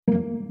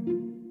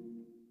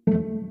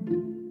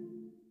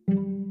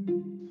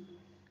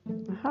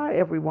Hi,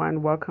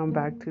 everyone. Welcome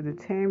back to the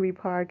Tammy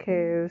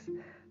podcast.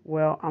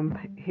 Well,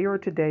 I'm here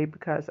today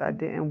because I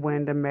didn't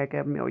win the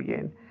Mega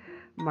Million.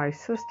 My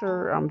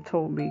sister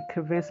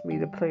convinced me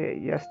to play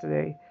it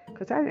yesterday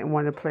because I didn't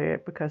want to play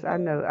it because I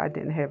know I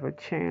didn't have a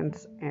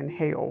chance in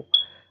hell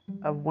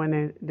of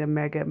winning the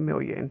Mega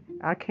Million.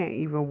 I can't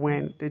even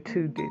win the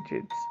two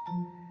digits.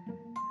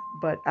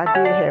 But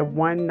I did have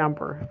one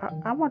number.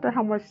 I wonder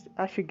how much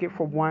I should get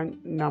for one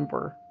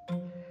number.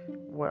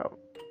 Well,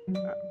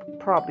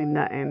 probably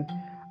nothing.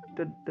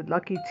 The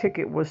lucky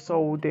ticket was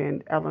sold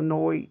in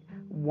Illinois.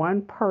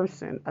 One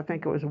person, I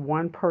think it was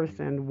one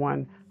person,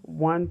 won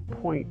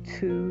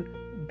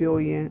 $1.2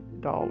 billion.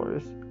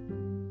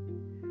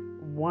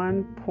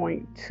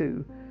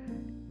 1.2.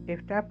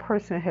 If that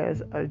person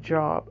has a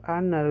job,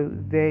 I know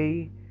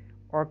they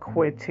are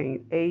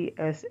quitting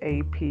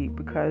ASAP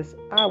because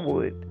I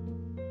would.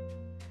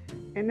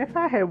 And if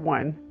I had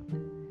one,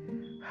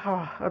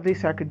 at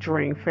least I could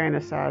dream,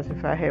 fantasize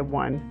if I had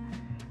one.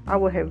 I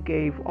would have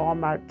gave all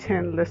my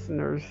 10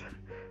 listeners,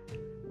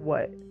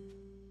 what,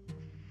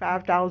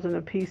 5,000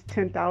 apiece,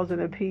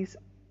 10,000 apiece,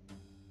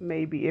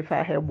 maybe if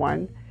I had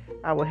one.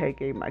 I would have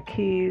gave my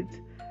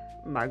kids,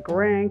 my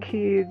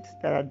grandkids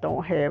that I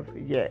don't have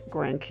yet,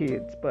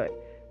 grandkids, but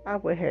I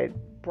would have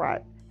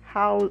brought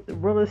house,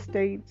 real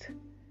estate,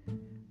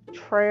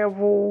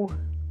 travel,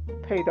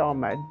 paid all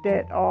my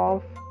debt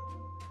off,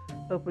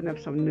 opened up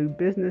some new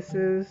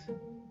businesses.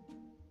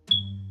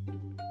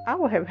 I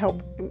would have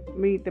helped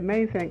me. The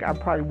main thing I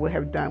probably would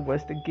have done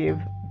was to give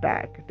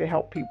back, to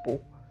help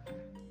people.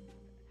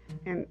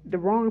 And the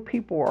wrong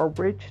people are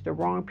rich. The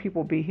wrong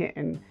people be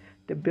hitting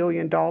the $1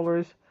 billion.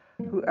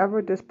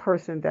 Whoever this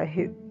person that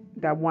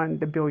won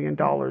the $1 billion,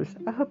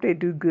 I hope they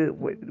do good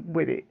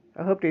with it.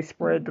 I hope they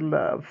spread the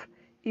love,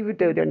 even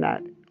though they're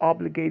not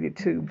obligated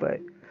to.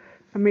 But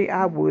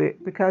I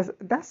would, because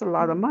that's a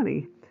lot of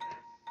money.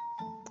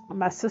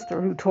 My sister,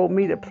 who told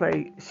me to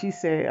play, she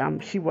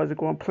said she wasn't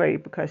going to play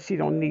because she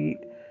don't need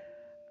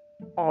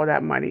all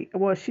that money.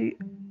 Well,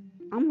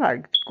 I'm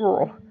like,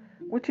 girl,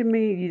 what you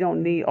mean you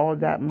don't need all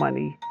that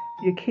money?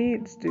 Your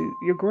kids do,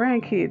 your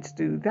grandkids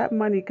do. That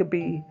money could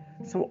be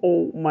some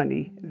old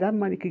money. That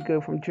money could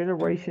go from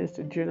generations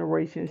to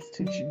generations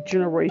to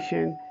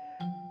generation,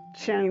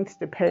 change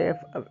the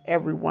path of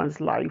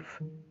everyone's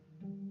life.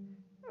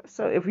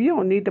 So if you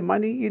don't need the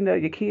money,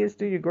 your kids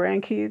do, your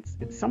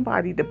grandkids,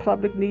 somebody, the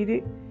public need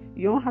it.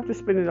 You don't have to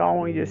spend it all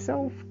on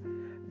yourself.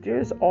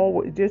 There's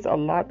a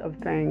lot of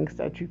things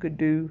that you could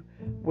do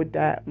with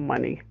that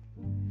money.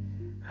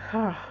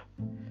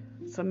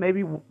 So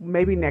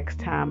maybe next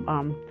time,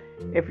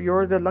 if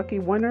you're the lucky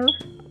winner,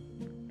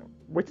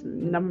 which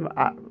none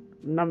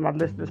of my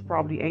listeners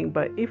probably ain't,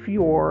 but if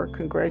you're,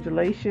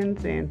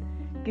 congratulations and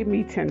give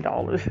me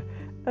 $10.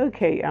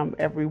 Okay,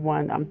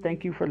 everyone,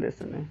 thank you for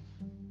listening.